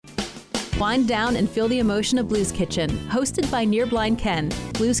Wind down and feel the emotion of Blues Kitchen, hosted by Nearblind Ken.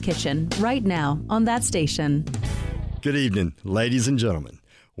 Blues Kitchen, right now on that station. Good evening, ladies and gentlemen.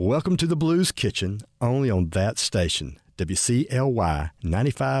 Welcome to the Blues Kitchen, only on that station, WCLY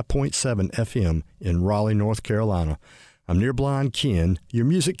 95.7 FM in Raleigh, North Carolina. I'm Nearblind Ken, your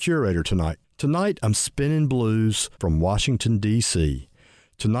music curator tonight. Tonight, I'm spinning blues from Washington, D.C.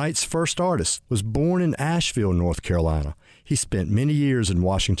 Tonight's first artist was born in Asheville, North Carolina. He spent many years in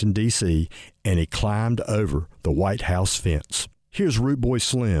Washington, D.C., and he climbed over the White House fence. Here's Root Boy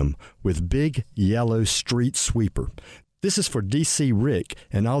Slim with Big Yellow Street Sweeper. This is for D.C. Rick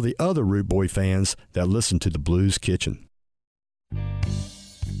and all the other Root Boy fans that listen to the Blues Kitchen.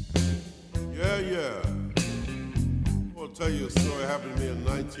 Yeah. I want to tell you a story happened to me in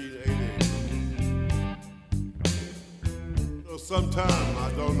 1988. Sometime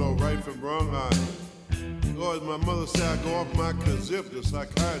I don't know right from wrong. As my mother said, I go off my kazip. The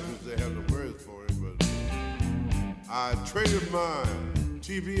psychiatrist, they have the words for it, but I traded my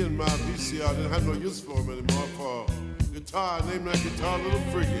TV and my VCR. I didn't have no use for them anymore for guitar. I named that guitar Little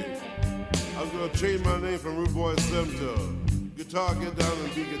Freaky. I was gonna change my name from Root Boy Slim to Guitar Get Down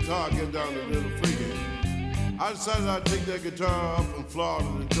and be Guitar Get Down to Little Freaky. I decided I'd take that guitar up from Florida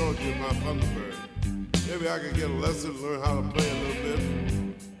to Georgia in my Thunderbird. Maybe I could get a lesson, learn how to play a little bit.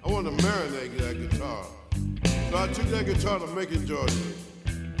 I wanted to marinate that guitar. So I took that guitar to Macon, Georgia.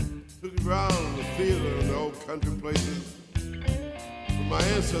 Took it around the theater and the old country places. When my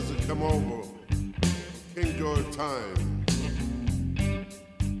ancestors come over, King George time.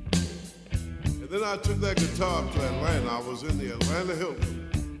 And then I took that guitar up to Atlanta. I was in the Atlanta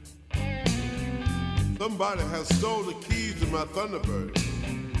Hilton. Somebody had stole the keys to my Thunderbird.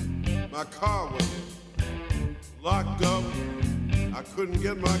 My car was locked up. I couldn't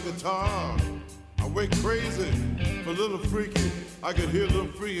get my guitar. I went crazy for Little Freaky. I could hear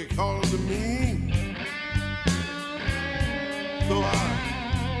Little Freaky calling to me. So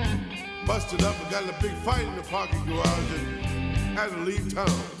I busted up and got in a big fight in the parking garage and had to leave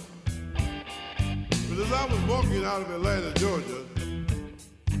town. But as I was walking out of Atlanta, Georgia,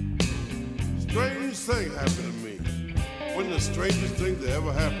 strange thing happened to me. One of the strangest things that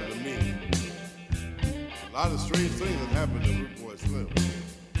ever happened to me. A lot of strange things that happened to Root Boy Slim.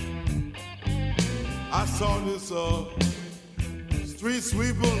 I saw this street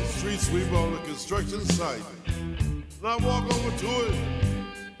sweeper on a construction site. And I walk over to it,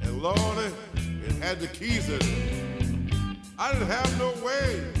 and Lordy, it had the keys in it. I didn't have no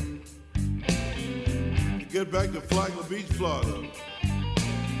way to get back to Flagler Beach, Florida.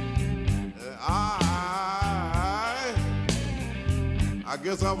 And I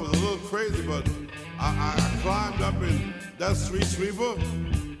guess I was a little crazy, but I climbed up in that street sweeper,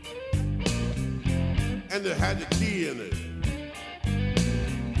 and it had the key in it.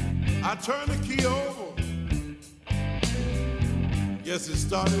 I turned the key over. Yes, it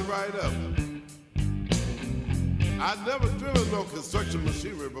started right up. I'd never driven no construction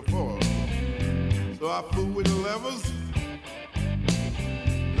machinery before. So I fooled with the levers,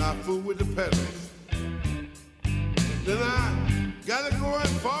 and I fooled with the pedals. Then I got it going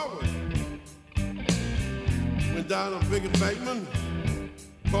forward. Went down on Big Embankment,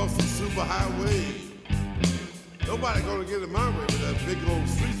 crossed the super highway. Nobody gonna get in my way with that big old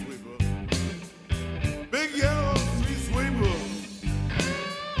street sweeper. Big yellow street sweeper,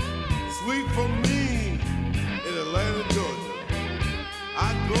 sweep for me in Atlanta, Georgia.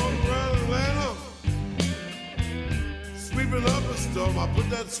 I drove around Atlanta, sweeping up a storm. I put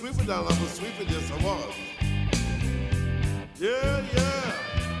that sweeper down, I was sweeping, yes I was. Yeah.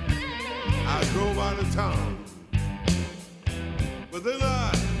 I drove out of town. But then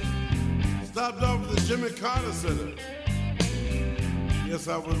I stopped off at the Jimmy Carter Center. Yes,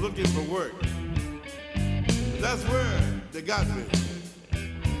 I was looking for work. That's where they got me.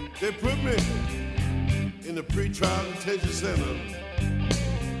 They put me in the pretrial detention center.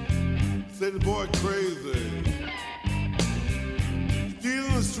 Said the boy crazy.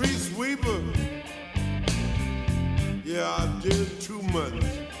 Stealing a street sweeper. Yeah, I did 2 months.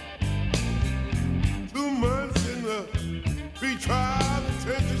 2 months in the pretrial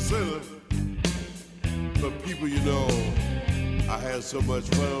detention center. But people, you know, I had so much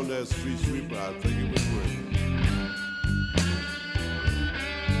fun on that street sweeper, I think it was worth it.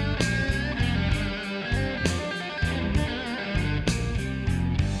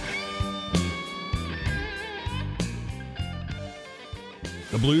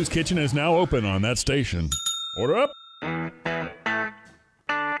 The Blues Kitchen is now open on that station. Order up.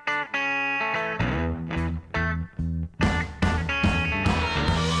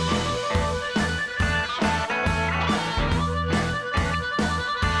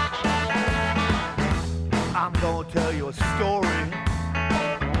 I'm gonna tell you a story.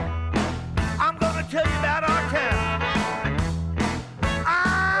 I'm gonna tell you about our town.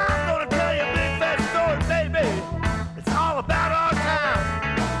 I'm gonna tell you a big fat story, baby. It's all about our town.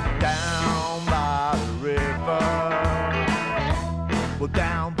 Down by the river. Well,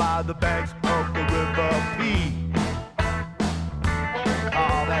 down by the banks of the River P.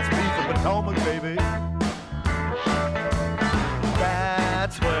 Oh, that's P for Potomac, baby.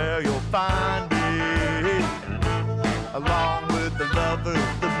 That's where you'll find me, along with the lovers,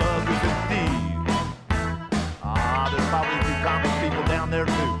 the muggers, and thieves. Ah, there's probably a few common people down there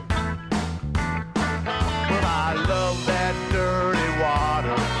too. But I love that dirty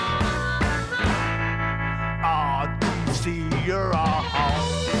water. Ah, DC, you're our home.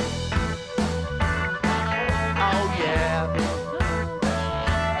 Oh yeah.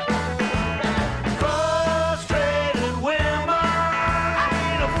 Frustrated women. I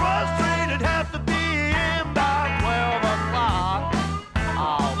ain't a frustrated have to be in by 12 o'clock.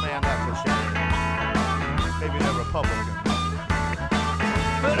 Oh man, that's a shame. Maybe they're Republican.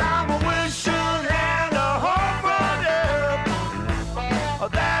 But I'm a wishing and a hoping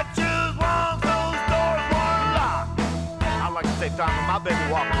that just wants those doors one lock. I like to take time with my baby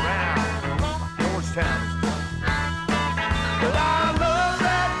walking around Georgetown. But I love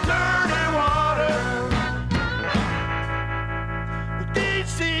that dirty water.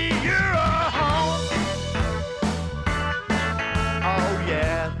 DC, you're a home. Oh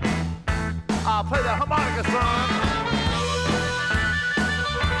yeah. I'll play the harmonica, son.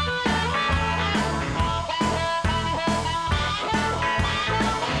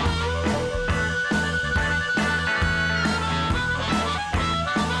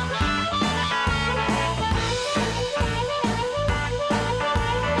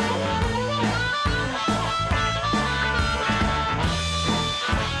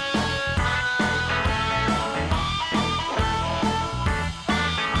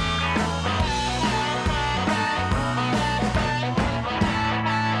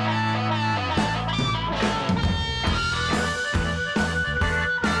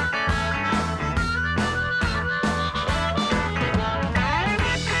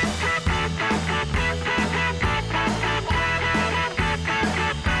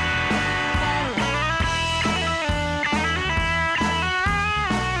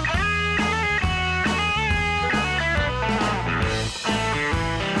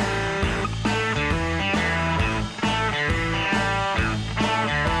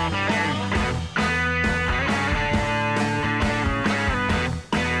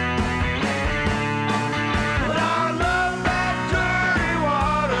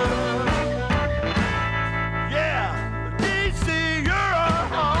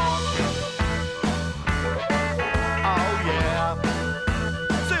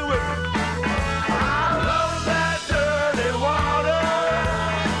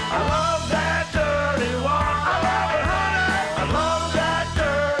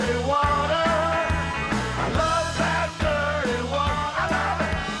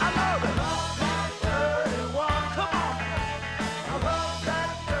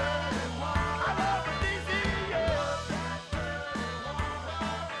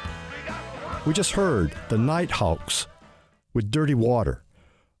 We just heard the Nighthawks with Dirty Water,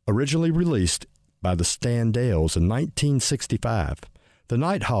 originally released by the Standells in 1965. The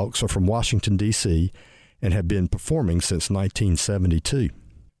Nighthawks are from Washington, D.C., and have been performing since 1972.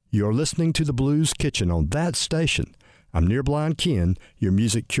 You're listening to the Blues Kitchen on that station. I'm Nearblind Ken, your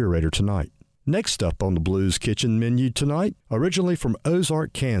music curator tonight. Next up on the Blues Kitchen menu tonight, originally from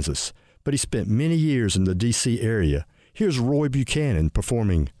Ozark, Kansas, but he spent many years in the D.C. area. Here's Roy Buchanan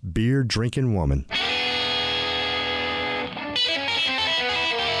performing Beer Drinking Woman.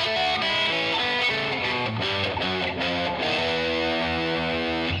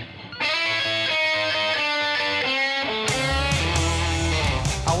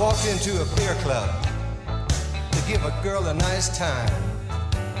 I walked into a beer club to give a girl a nice time.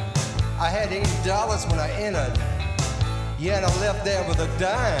 I had $80 when I entered, yet I left there with a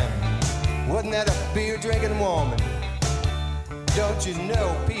dime. Wasn't that a beer drinking woman? Don't you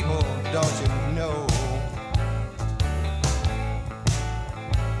know, people, don't you know?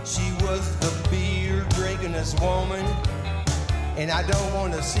 She was the beer drinkingest woman, and I don't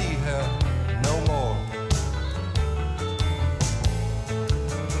want to see her no more.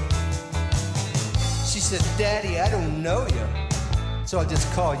 She said, Daddy, I don't know you, so I'll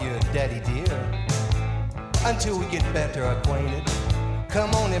just call you Daddy dear. Until we get better acquainted,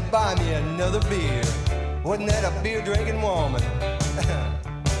 come on and buy me another beer. Wasn't that a beer drinking woman?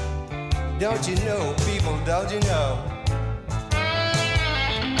 Don't you know, people, don't you know?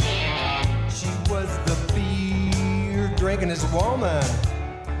 She was the beer drinking this woman.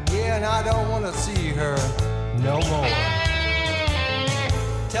 Yeah, and I don't want to see her no more.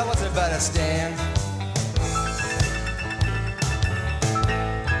 Tell us about it, Stan.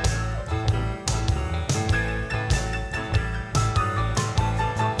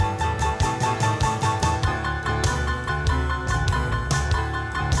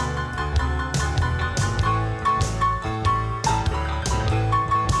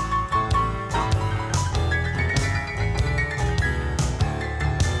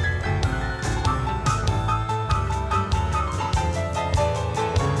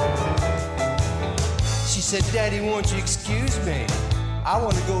 Said, Daddy, won't you excuse me? I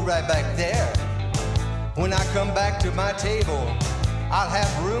want to go right back there. When I come back to my table, I'll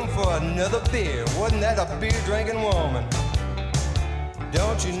have room for another beer. Wasn't that a beer-drinking woman?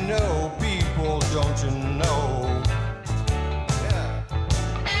 Don't you know, people, don't you know? Yeah.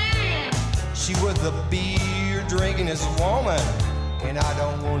 She was the beer-drinkingest woman, and I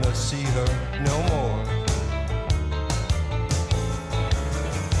don't want to see her no more.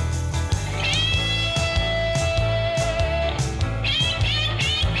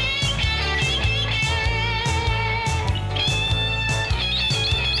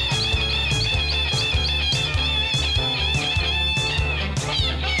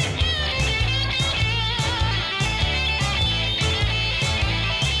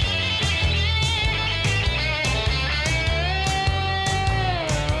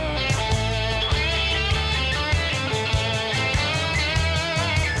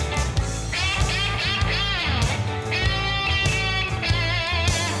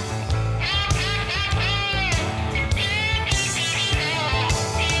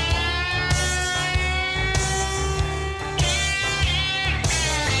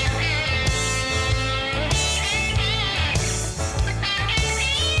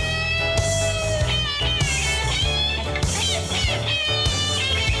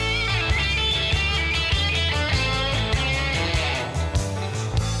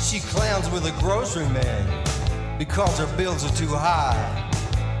 With a grocery man because her bills are too high.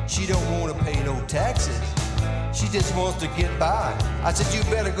 She don't want to pay no taxes. She just wants to get by. I said, you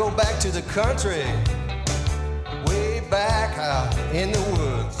better go back to the country, way back in the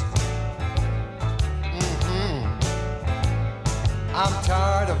woods. I'm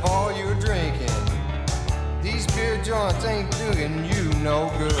tired of all your drinking. These beer joints ain't doing you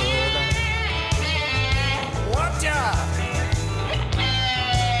no good. Watch out!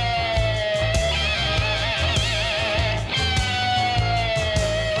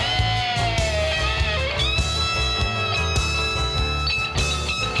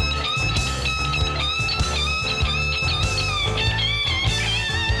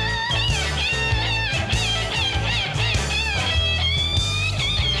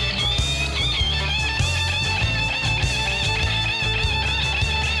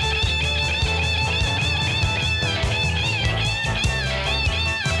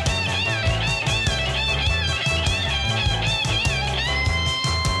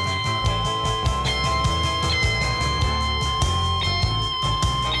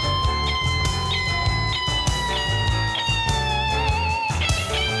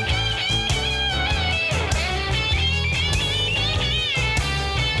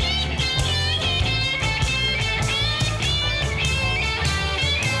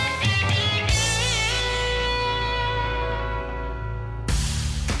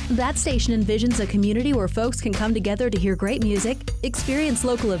 That station envisions a community where folks can come together to hear great music, experience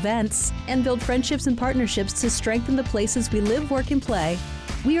local events, and build friendships and partnerships to strengthen the places we live, work, and play.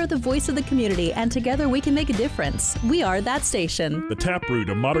 We are the voice of the community, and together we can make a difference. We are That Station. The taproot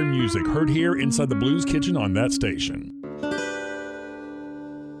of modern music heard here inside the Blues Kitchen on That Station.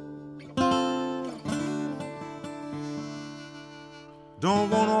 Don't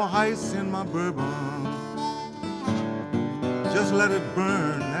want no ice in my bourbon. Just let it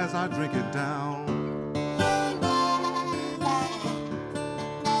burn as I drink it down.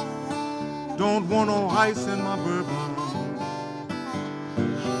 Don't want no ice in my bourbon.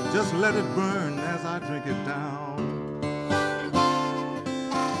 Just let it burn as I drink it down.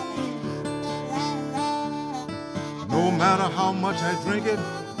 No matter how much I drink it,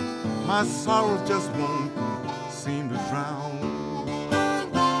 my sorrows just won't seem to drown.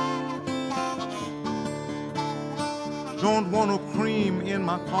 Don't want no cream in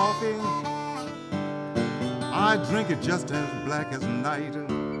my coffee. I drink it just as black as night.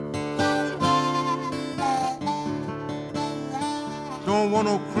 Don't want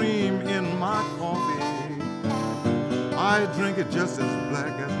no cream in my coffee. I drink it just as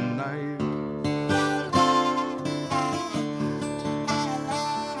black as night.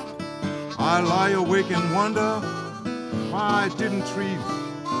 I lie awake and wonder why I didn't treat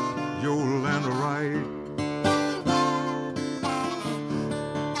Yolanda right.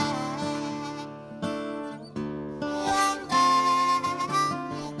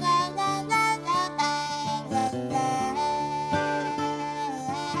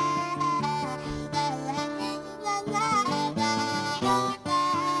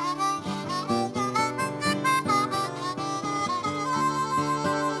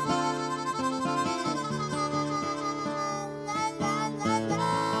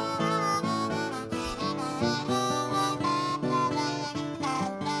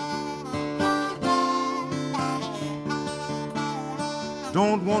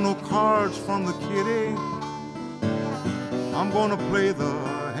 Don't want no cards from the kitty. I'm gonna play the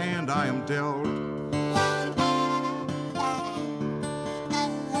hand I am dealt.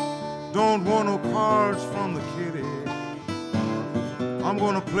 Don't want no cards from the kitty. I'm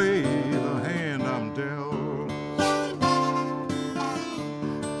gonna play the hand I'm dealt.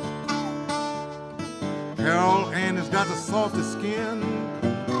 Carol Ann has got the softest skin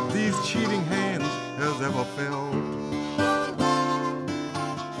these cheating hands has ever felt.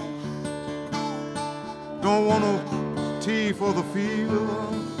 Don't want no tea for the fever.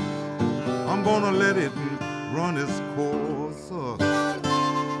 I'm gonna let it run its course.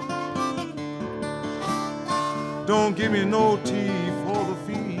 Don't give me no tea for the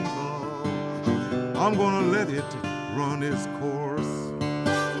fever. I'm gonna let it run its course.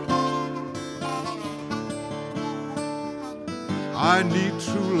 I need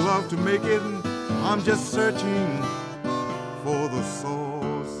true love to make it. I'm just searching for the source.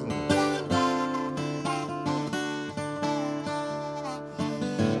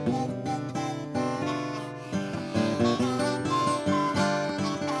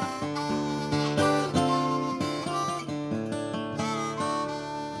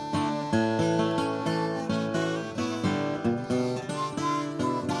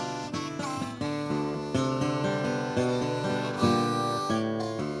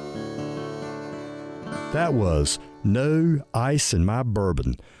 That was No Ice in My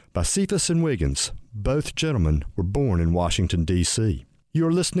Bourbon by Cephas and Wiggins. Both gentlemen were born in Washington, D.C.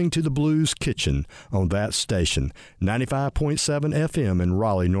 You're listening to the Blues Kitchen on that station, 95.7 FM in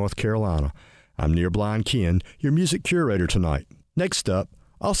Raleigh, North Carolina. I'm Near Blind Ken, your music curator tonight. Next up,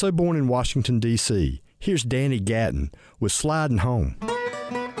 also born in Washington, D.C., here's Danny Gatton with Sliding Home.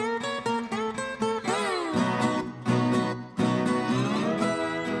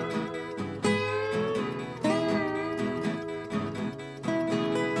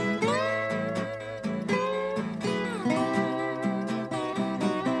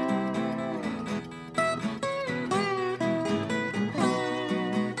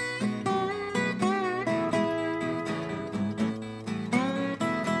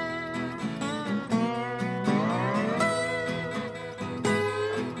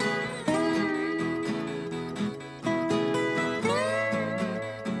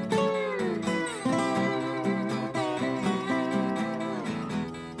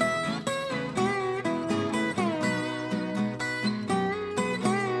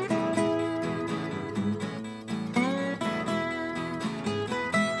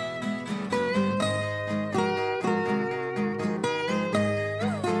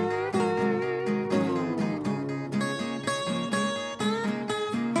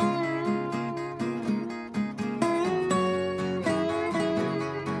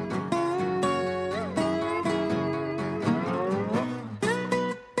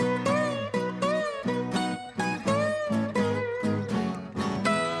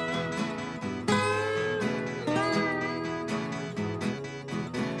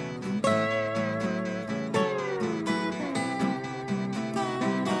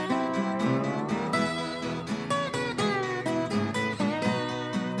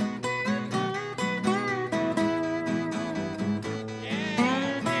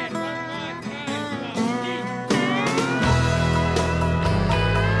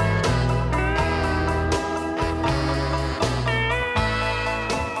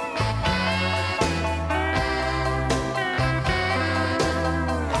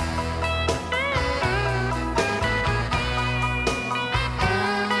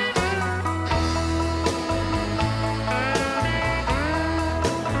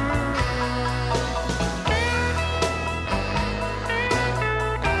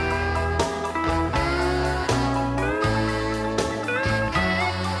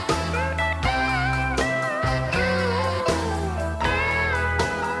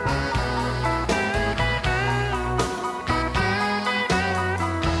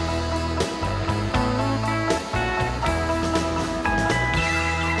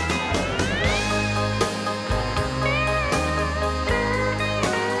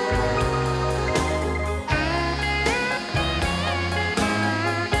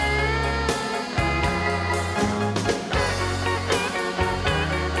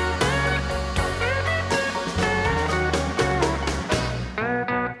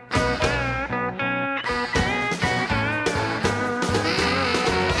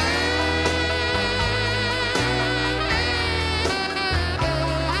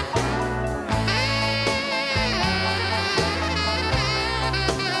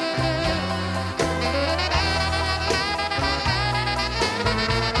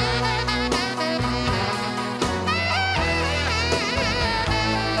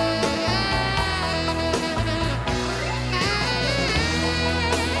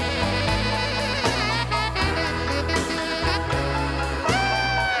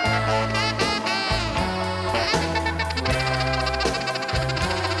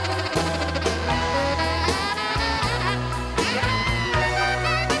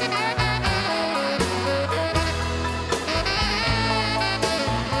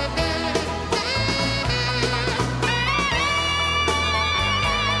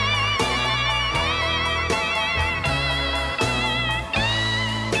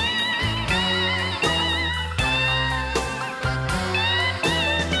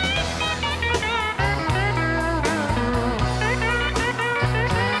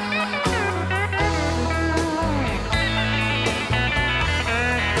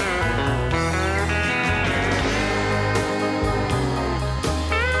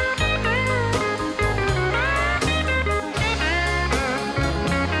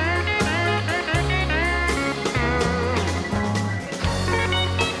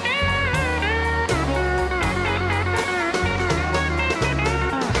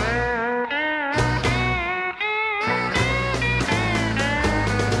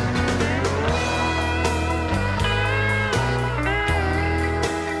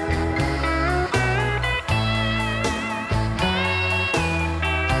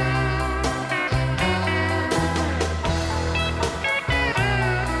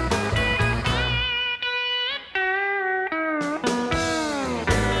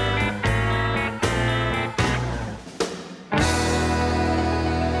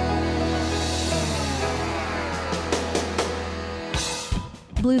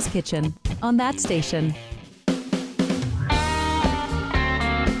 Blues Kitchen on that station.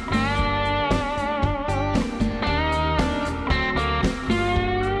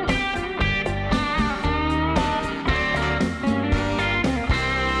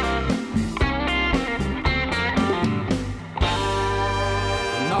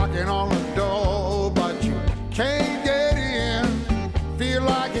 Knocking on the door, but you can't get in. Feel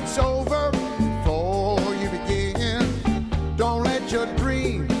like it's over before you begin. Don't let your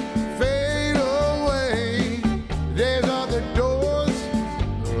dream fade away. There's other doors,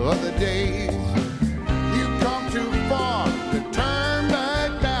 other days. You come too far to turn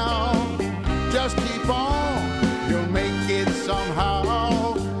back down. Just keep on, you'll make it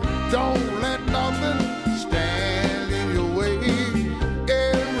somehow. Don't let nothing stand in your way.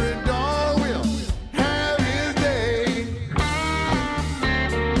 Every dog will have his day.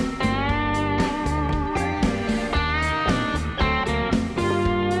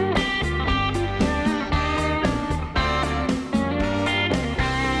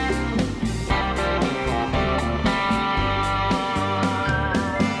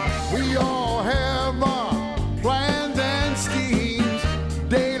 We all have our plans and schemes,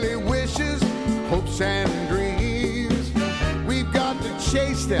 daily wishes, hopes and dreams. We've got to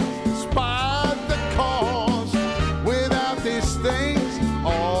chase them despite the cause. Without these things,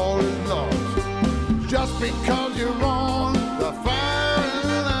 all is lost. Just because you're on the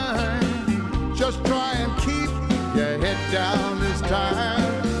firing line, just try and keep your head down this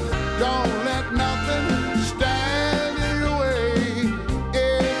time. Don't let nothing stand in your way.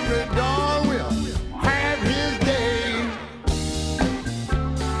 Every dog will have his day.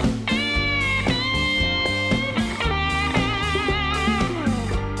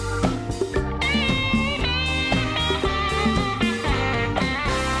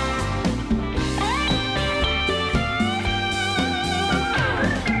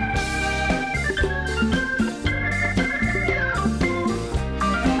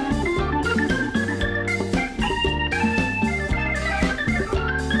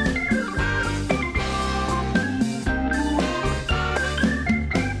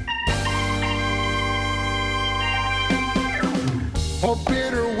 Or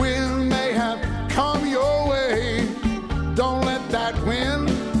bitter wind may have come your way. Don't let that wind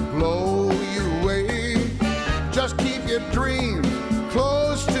blow you away. Just keep your dreams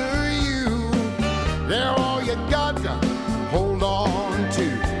close to you. They're all you got to hold on to.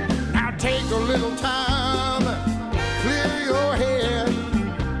 Now take a little time, clear your head.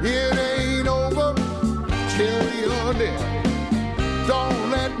 It ain't over till you're dead.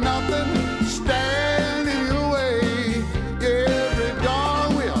 Don't let nothing stand in your way. Every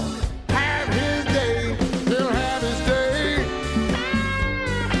dog will have his day. He'll have his day.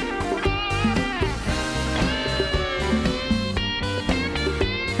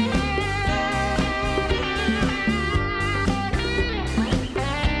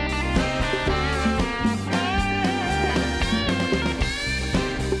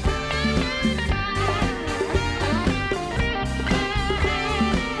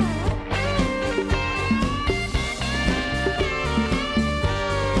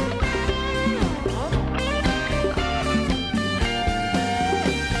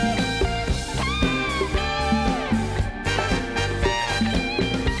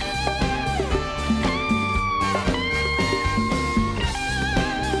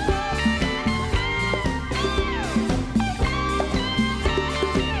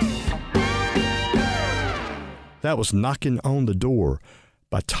 That was Knocking on the Door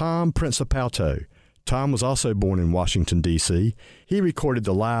by Tom Principalto. Tom was also born in Washington, D.C. He recorded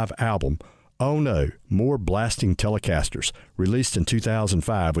the live album, Oh No, More Blasting Telecasters, released in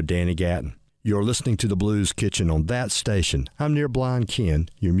 2005 with Danny Gatton. You're listening to the Blues Kitchen on that station. I'm Near Blind Ken,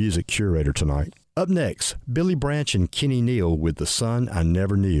 your music curator tonight. Up next, Billy Branch and Kenny Neal with The Son I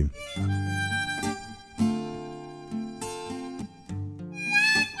Never Knew.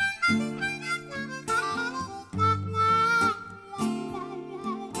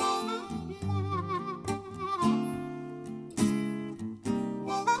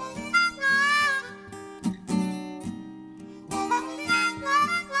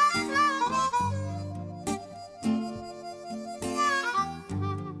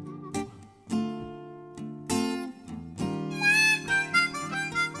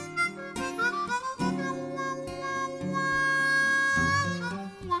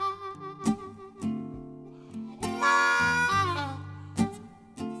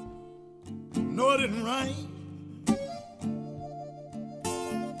 No, it didn't rain.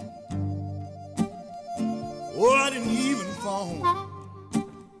 Oh, I didn't even fall.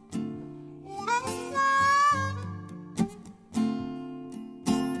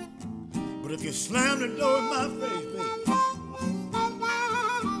 But if you slam the door in my face, baby,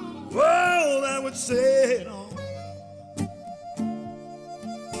 well, that would say it all.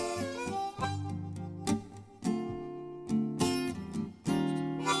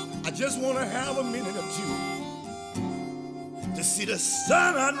 I just want to have a minute or two to see the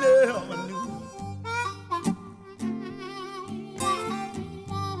sun I never knew.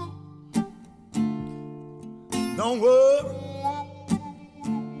 Don't worry,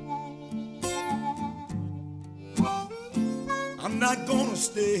 I'm not gonna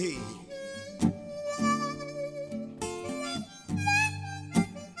stay.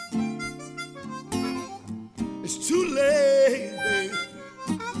 It's too late, baby,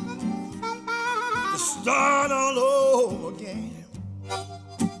 to start all over again.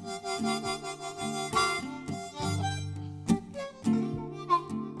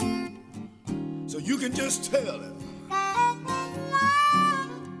 So you can just tell him,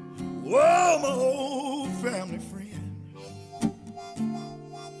 whoa, my old family friend.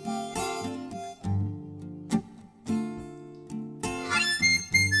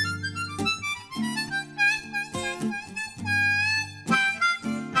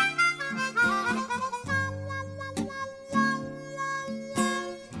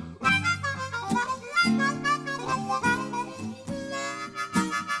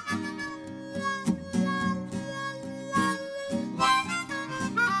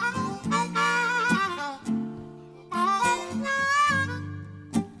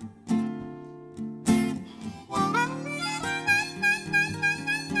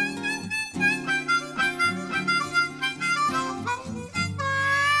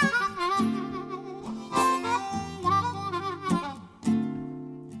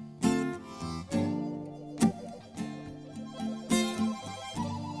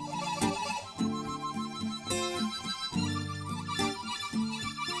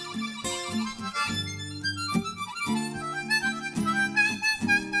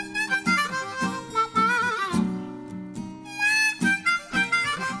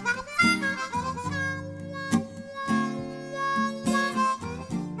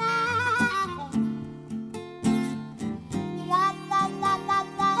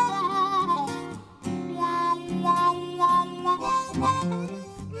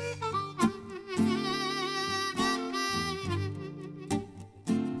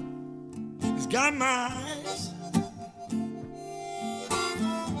 Got my eyes,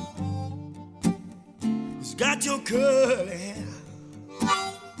 it's got your curly hair.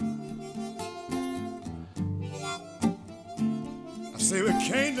 I say we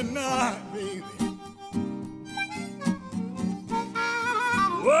can't deny, baby.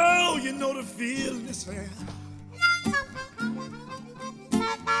 Whoa, you know the feeling is fair.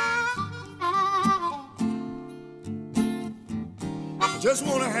 Just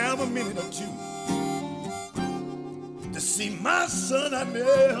wanna have a minute or two to see my son I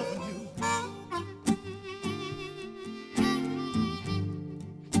never knew.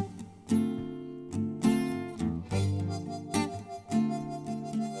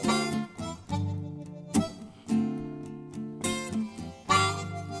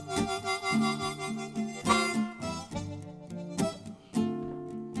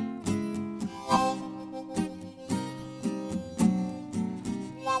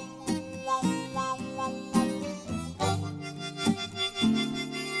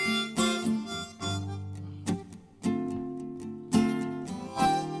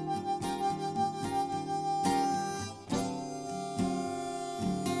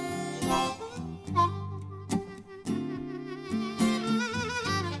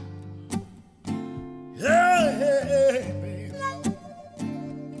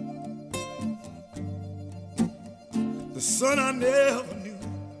 The son I never knew.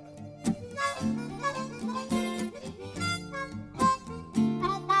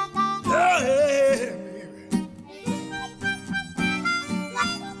 Hey, baby.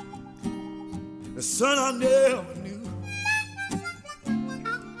 The son I never knew.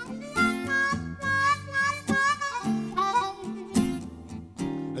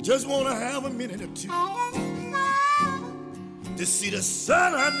 I just want to have a minute or two to see the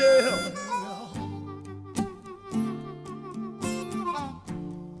son I never knew.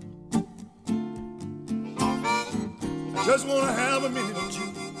 Just wanna have a minute or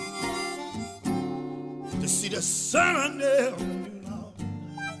two to see the sun I never knew, Lord.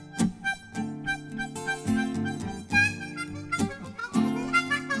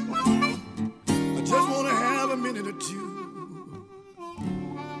 I just wanna have a minute or two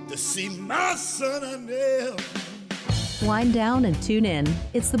to see my son I never knew. Wind down and tune in.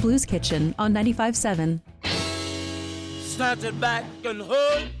 It's the Blues Kitchen on 95.7. Snatch it back and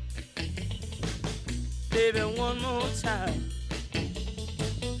hold. baby, one more time.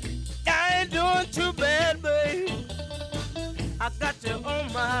 I ain't doing too bad, babe. I got you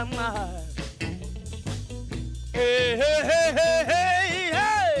on my mind. Hey, hey, hey, hey, hey,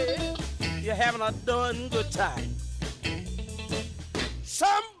 hey. You're having a darn good time.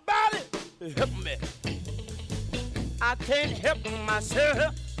 Somebody help me. I can't help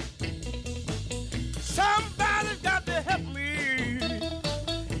myself. Somebody's got to help me,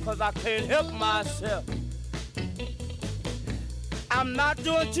 'cause I can't help myself. I'm not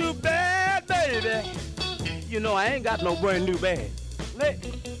doing too bad, baby. You know I ain't got no brand new bag.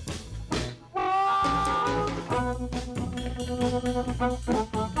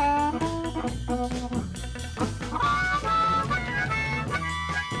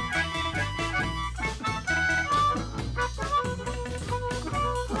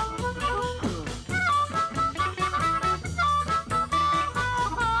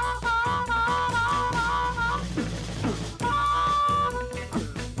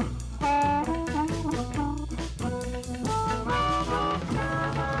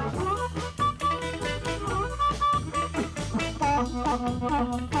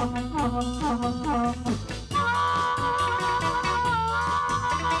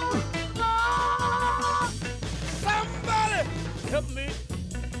 Somebody help me.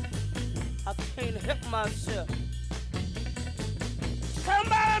 I can't help myself.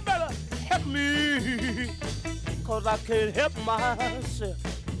 Somebody better help me, 'cause I can't help myself.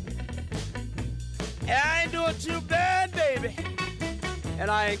 And I ain't doing too bad, baby, and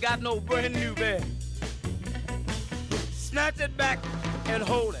I ain't got no brand new bag. Snatch it back and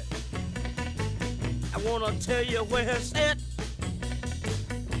hold it. I wanna tell you where it's at.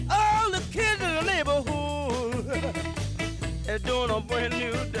 All the kids in the neighborhood, they're doing a brand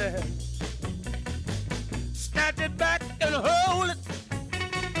new dance. Snatch it back and hold it.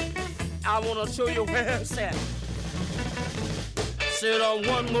 I wanna show you where it's at. Sit on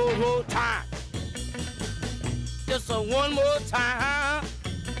one more time. Just a one more time.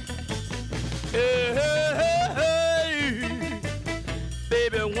 Hey, hey, hey, hey.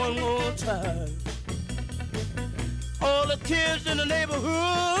 Baby, one more time. All the kids in the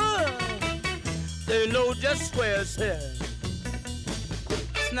neighborhood, they know just where it's at.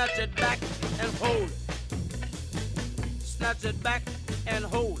 Snatch it back and hold it. Snatch it back and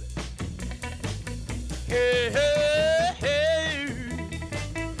hold it. Hey, hey, hey.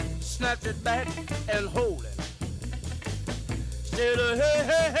 Snatch it back and hold it. Say the hey,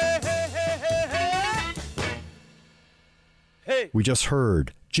 hey, hey, hey, hey, hey, hey. Hey. We just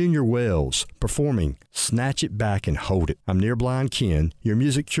heard Junior Wells performing Snatch It Back and Hold It. I'm Nearblind Ken, your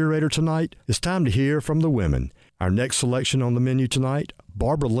music curator tonight. It's time to hear from the women. Our next selection on the menu tonight,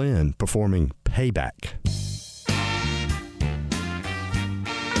 Barbara Lynn performing Payback.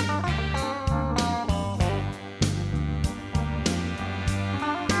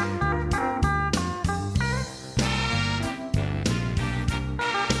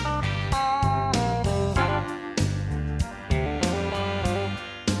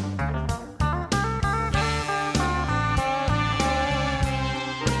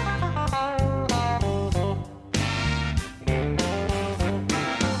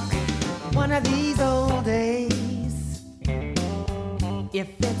 One of these old days, if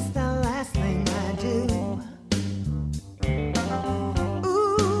it's the last thing I do,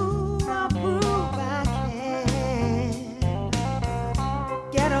 ooh, I'll prove I can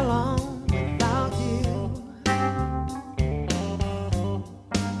get along without you.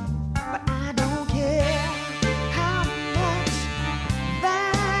 But I don't care how much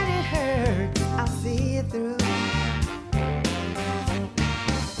that it hurts, I'll see it through.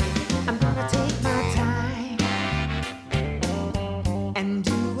 I'm gonna take my time and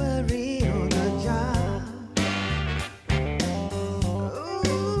do a real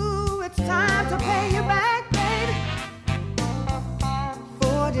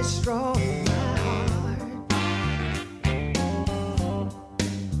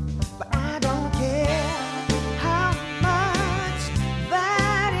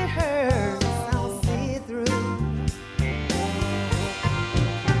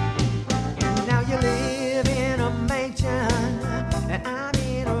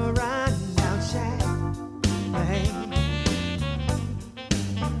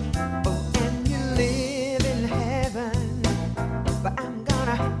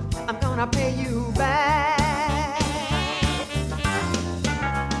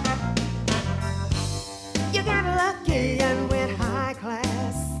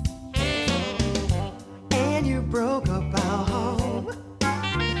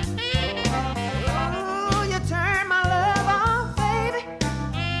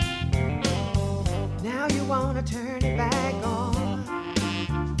gonna turn it back on.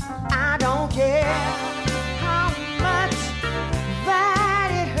 I don't care how much that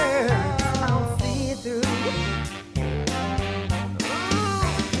it hurts, I'll see it through.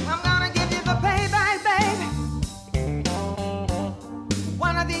 I'm gonna give you the payback, baby.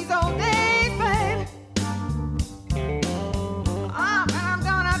 One of these old days, baby. And I'm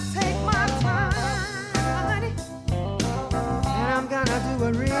gonna take my time, honey. And I'm gonna do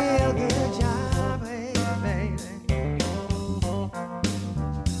a real good job, baby.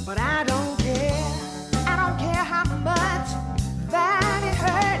 But I don't care how much that it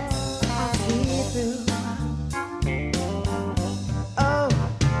hurts, I'll see it through. Oh,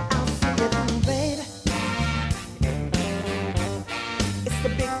 I'll see it through, baby. It's the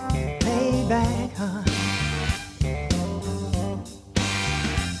big payback, huh?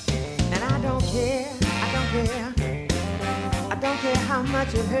 And I don't care how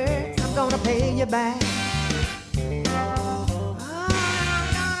much it hurts, I'm gonna pay you back.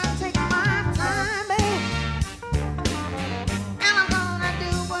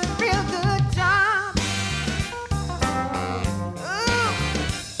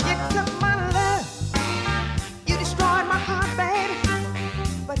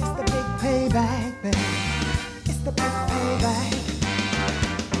 Payback, baby. It's the big payback.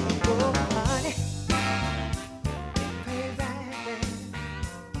 Oh, honey. Payback, baby.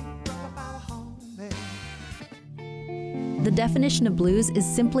 Talk about home, baby. The definition of blues is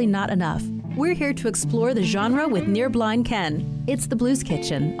simply not enough. We're here to explore the genre with Near Blind Ken. It's the Blues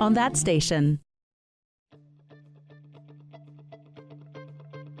Kitchen on that station.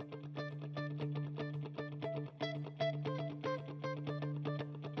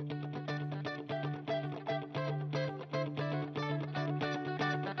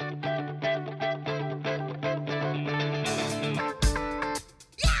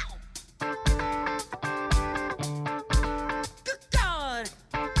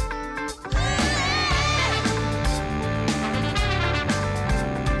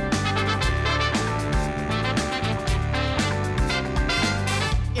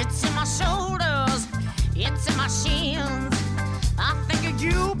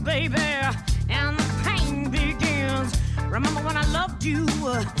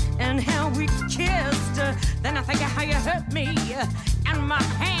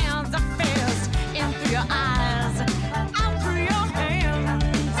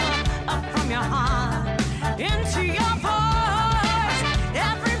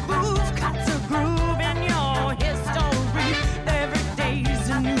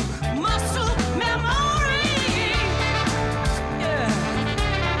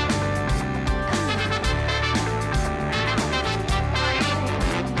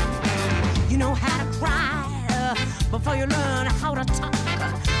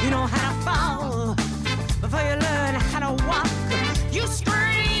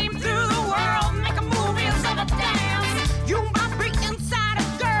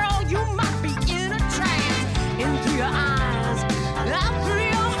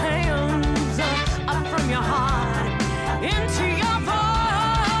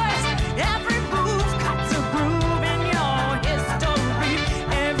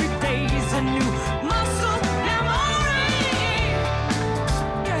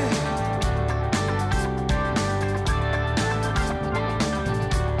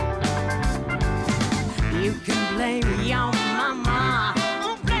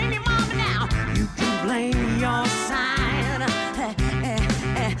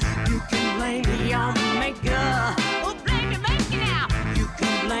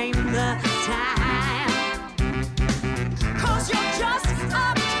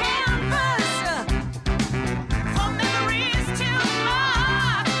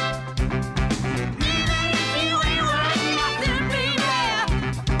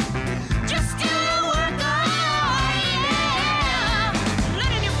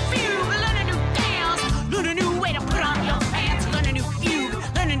 Learn a new way to put on your pants. Learn a new fugue,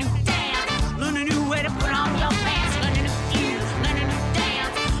 learn a new dance. Learn a new way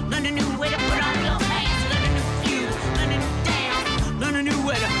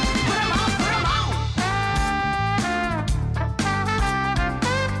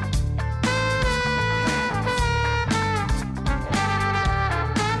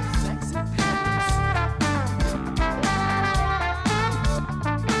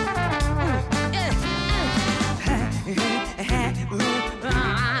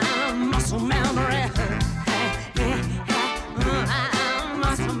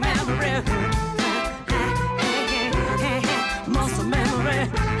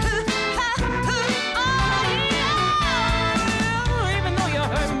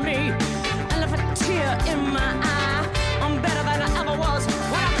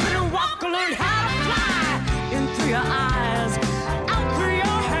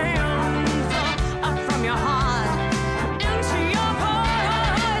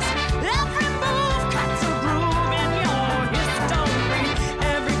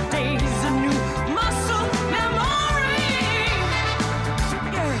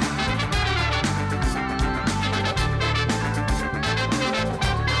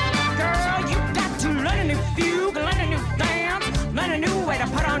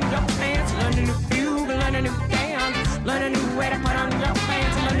Learn a new way to put on your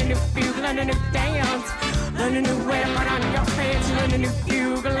pants. Learn a new fugue, learn a new dance. Learn a new way to put on your pants. Learn a new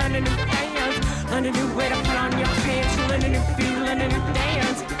fugue, learn a new dance. Learn a new way to put on your pants. Learn a new fugue, learn a new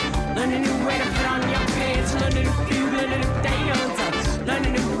dance. Learn a new way to put on your pants. Learn a new fugue, learn a new dance. Learn a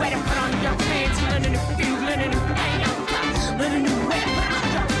new way to put on your pants. Learn a new fugue, learn a new dance. Learn a new way to put on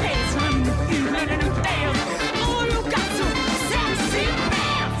your pants. Learn a new fugue, learn a new dance. Oh, you got some sexy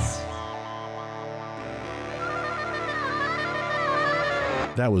pants.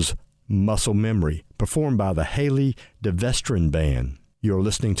 That was Muscle Memory, performed by the Haley DeVestrin Band. You're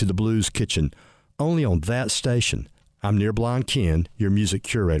listening to the Blues Kitchen, only on that station. I'm Nearblind Ken, your music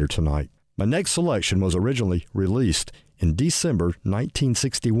curator tonight. My next selection was originally released in December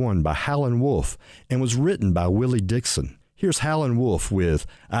 1961 by Howlin' Wolf and was written by Willie Dixon. Here's Howlin' Wolf with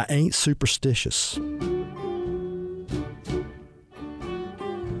I Ain't Superstitious.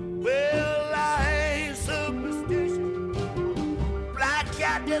 Well, I ain't superstitious. Black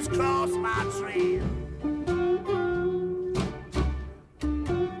cat just crossed my trail.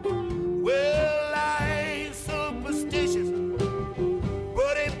 Well, I ain't superstitious,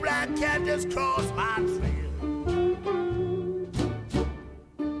 but a black cat just crossed my trail.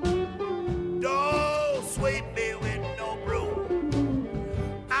 Don't sweep me with no broom.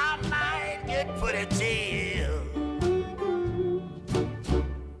 I might get put in jail.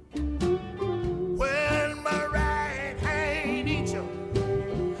 When my right hand eats you,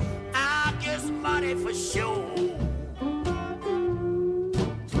 I guess money for sure.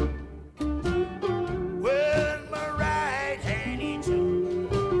 When my right hand eats you,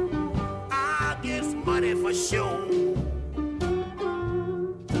 I guess money for sure.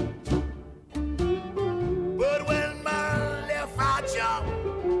 But when my left eye jump,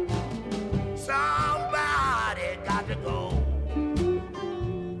 somebody got to go.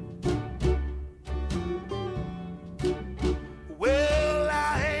 Well,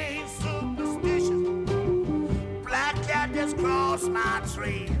 I ain't superstitious. Black cat just crossed my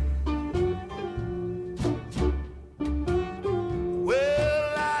trail.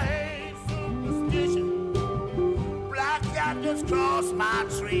 Well, I ain't superstitious. Black cat just crossed my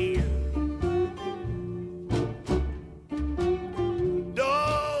trail.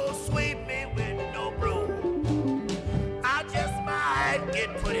 Don't sweep me with no broom. I just might get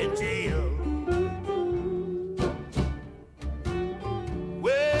put in jail.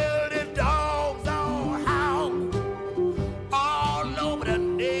 Well, the dogs all howl all over the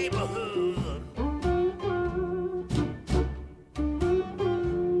neighborhood.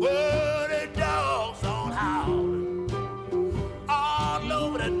 Well, the dogs all howl all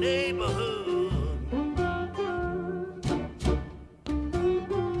over the neighborhood.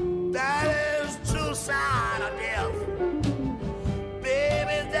 That is true sign of death.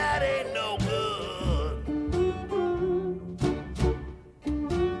 Baby, that ain't no good.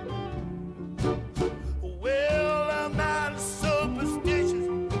 Well, I'm not superstitious,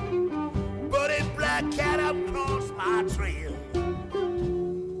 but a black cat up crossed my trail.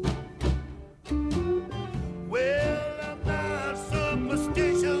 Well, I'm not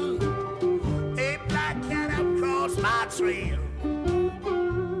superstitious, a black cat up crossed my trail.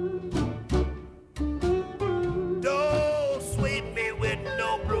 Don't sweep me with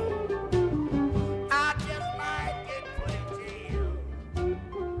no broom. I just might get put in jail.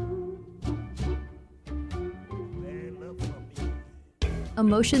 Man, look for me.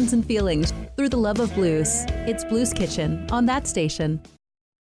 Emotions and feelings through the love of blues. It's Blues Kitchen on that station.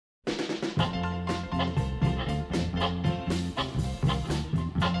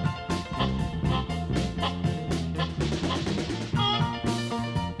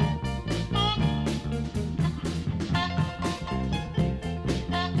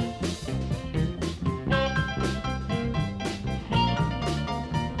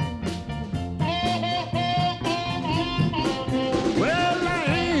 Well, I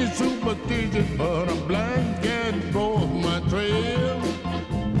ain't superstitious, but a black cat crossed my trail.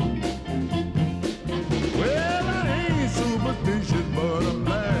 Well, I ain't superstitious, but a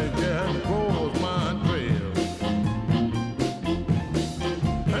black cat crossed my trail.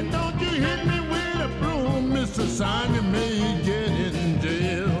 And don't you hit me with a broom, Mr. Sign, you may get in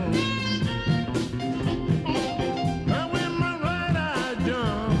jail. Now when my right eye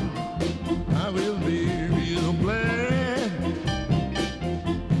jump, I will be real glad.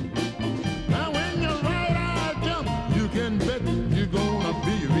 Now when your right eye jump, you can bet you're gonna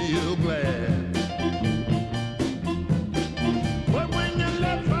be real glad. But when your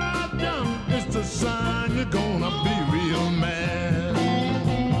left eye jump, it's the sign you're gonna be real mad.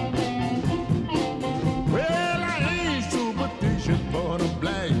 Well, I ain't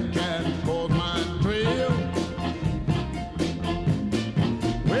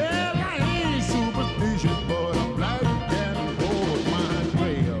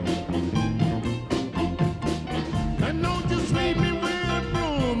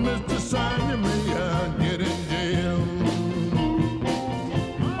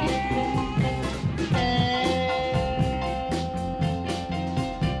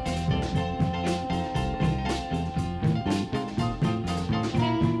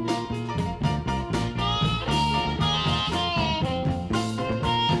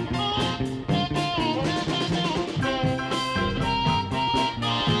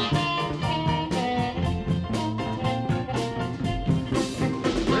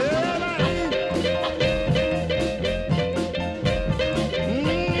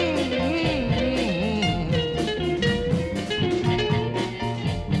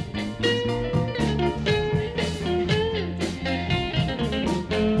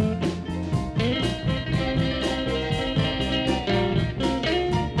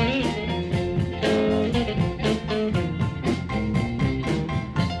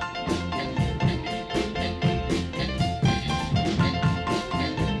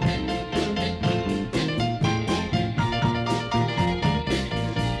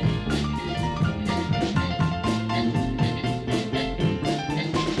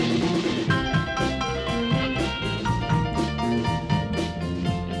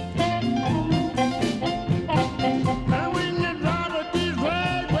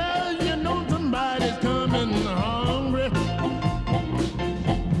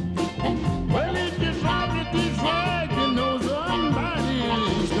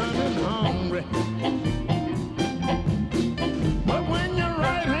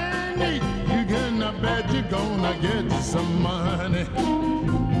some money.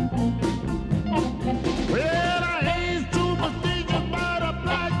 Well, I ain't superstitious, but a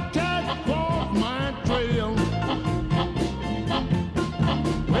black cat crossed my trail.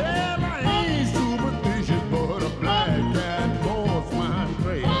 Well, I ain't superstitious, but a black cat crossed my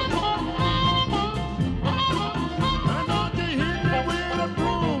trail. Now don't you hit me with a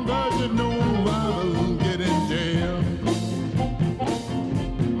broom, 'cause you know I will get in jail.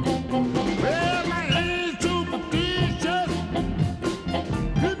 Well, I ain't superstitious.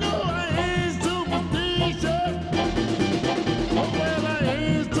 You know I ain't superstitious. Oh, well, I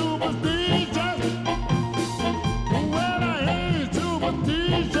ain't superstitious. Well, I ain't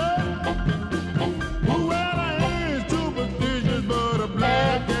superstitious. Well, I ain't superstitious, but a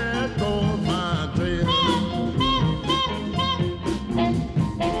black cat crossed my trail.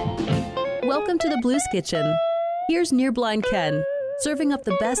 Welcome to the Blues Kitchen. Here's Near Blind Ken, serving up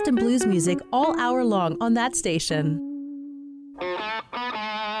the best in blues music all hour long on that station.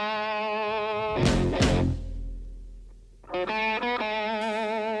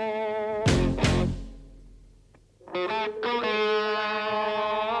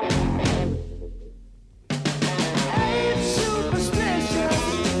 Ain't superstitious,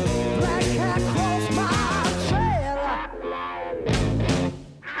 black cat crossed my trail.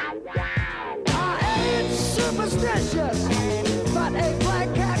 I ain't superstitious, but a black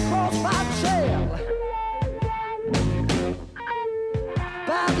cat crossed my trail.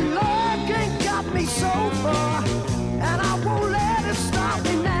 Bad luck ain't got me so far, and I won't let it stop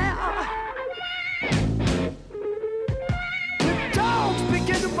me now. The dogs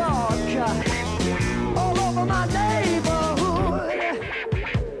begin to bark all over my neighborhood,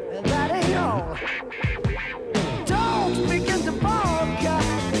 and that ain't all. Dogs begin to bark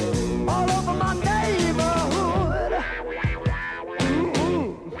all over my neighborhood.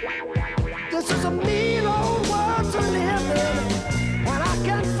 This is a mean old world to live in, and I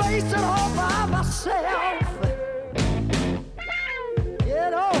can't face it all by myself.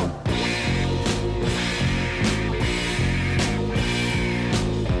 Get on.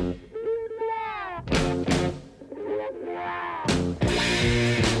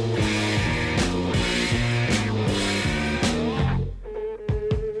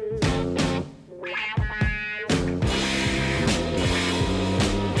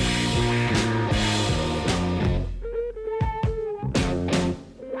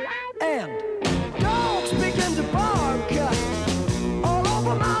 And dogs begin to bark all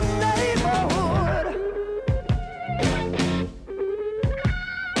over my neighborhood.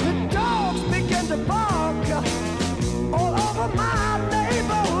 The dogs begin to bark all over my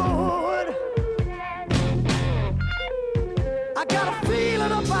neighborhood. I got a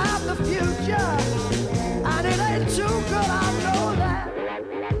feeling about the future, and it ain't too good, I know that.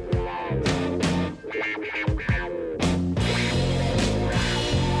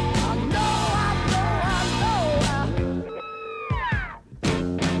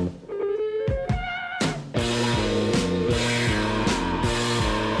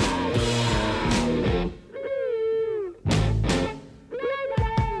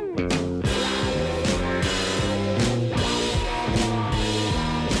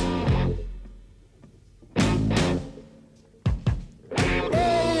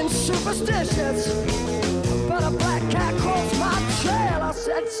 Ain't superstitious, but a black cat crossed my trail. I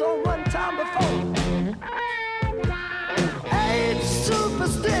said so one time before. Ain't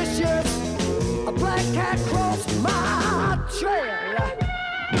superstitious, a black cat crossed my trail.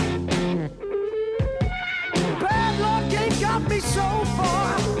 Bad luck ain't got me so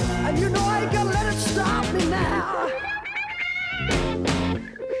far, and you know I ain't gonna let it stop me now.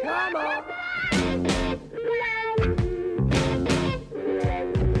 Come on.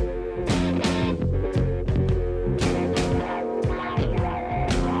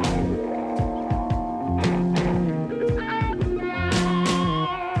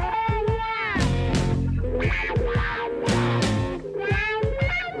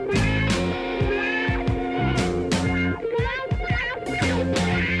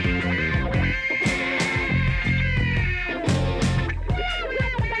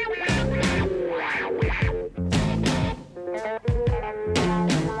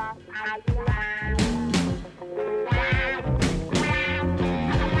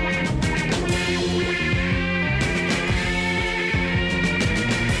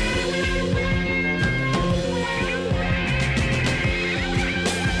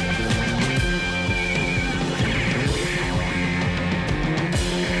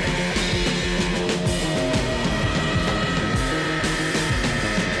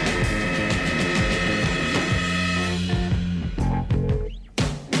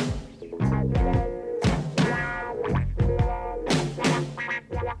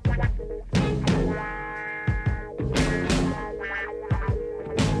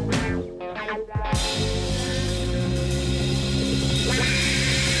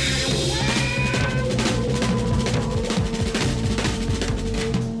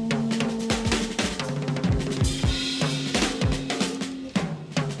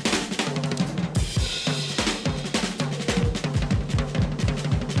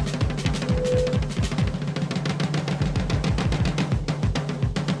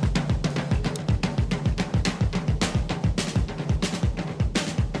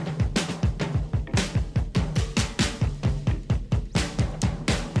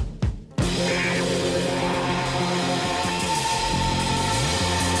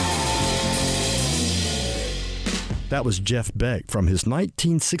 That was Jeff Beck from his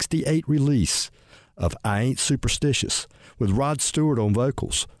 1968 release of I Ain't Superstitious with Rod Stewart on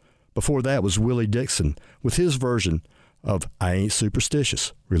vocals. Before that was Willie Dixon with his version of I Ain't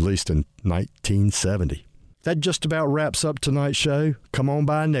Superstitious, released in 1970. That just about wraps up tonight's show. Come on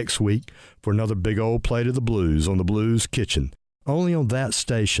by next week for another big old plate of the blues on the Blues Kitchen, only on that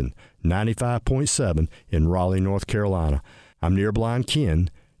station, 95.7 in Raleigh, North Carolina. I'm Near Blind Ken,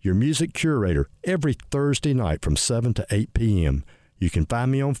 your music curator, every Thursday night from 7 to 8 p.m. You can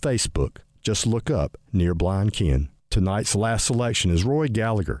find me on Facebook. Just look up Near Blind Ken. Tonight's last selection is Roy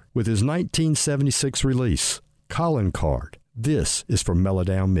Gallagher with his 1976 release, Calling Card. This is from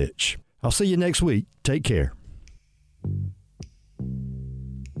Mellodown Mitch. I'll see you next week. Take care.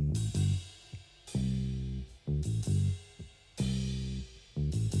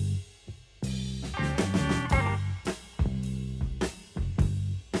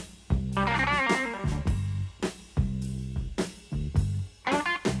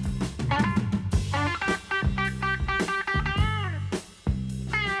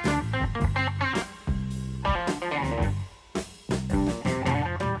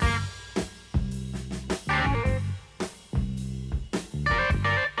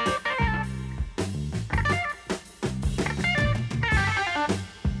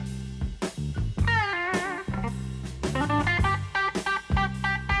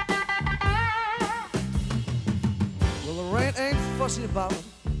 About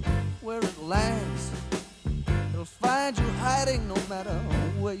where it lands, it'll find you hiding no matter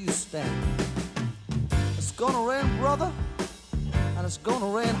where you stand. It's gonna rain, brother, and it's gonna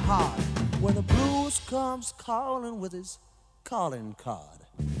rain hard when the blues comes calling with his calling card.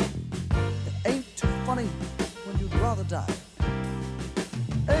 It ain't too funny when you'd rather die.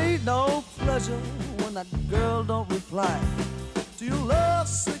 Ain't no pleasure when that girl don't reply to your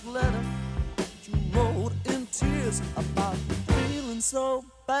lovesick letter that you wrote in tears about so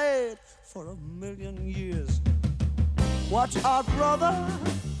bad for a million years. Watch out, brother,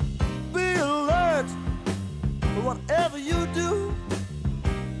 be alert. But whatever you do,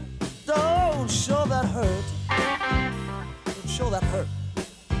 don't show that hurt. Don't show that hurt.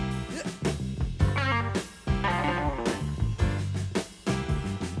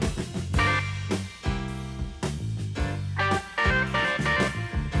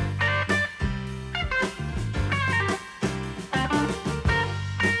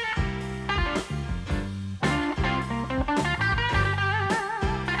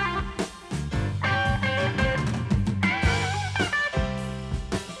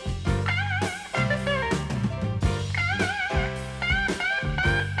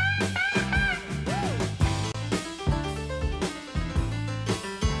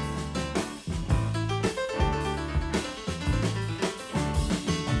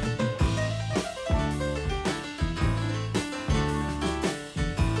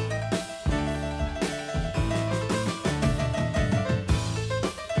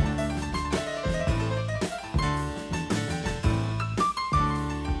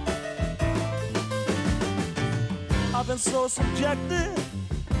 I've been so subjected,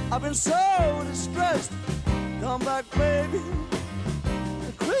 I've been so distressed. Come back, baby,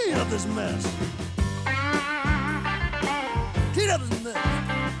 and clean up this mess. Clean up this mess.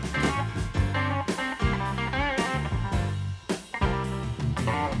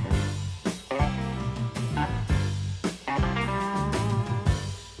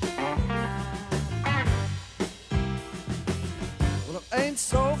 Well, it ain't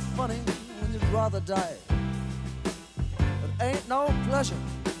so funny when you'd rather die. Ain't no pleasure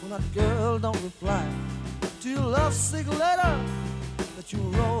when that girl don't reply to your lovesick letter that you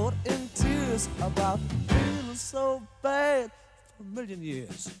wrote in tears about feeling so bad for a million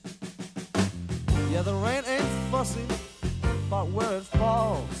years. Yeah, the rain ain't fussy about where it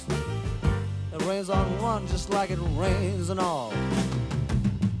falls. It rains on one just like it rains on all.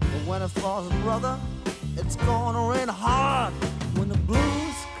 But when it falls, brother, it's gonna rain hard when the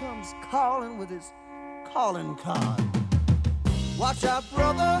blues comes calling with his calling card. Watch out,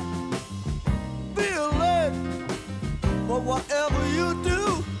 brother, be alert, but whatever you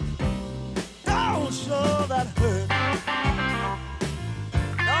do, don't show that hurt.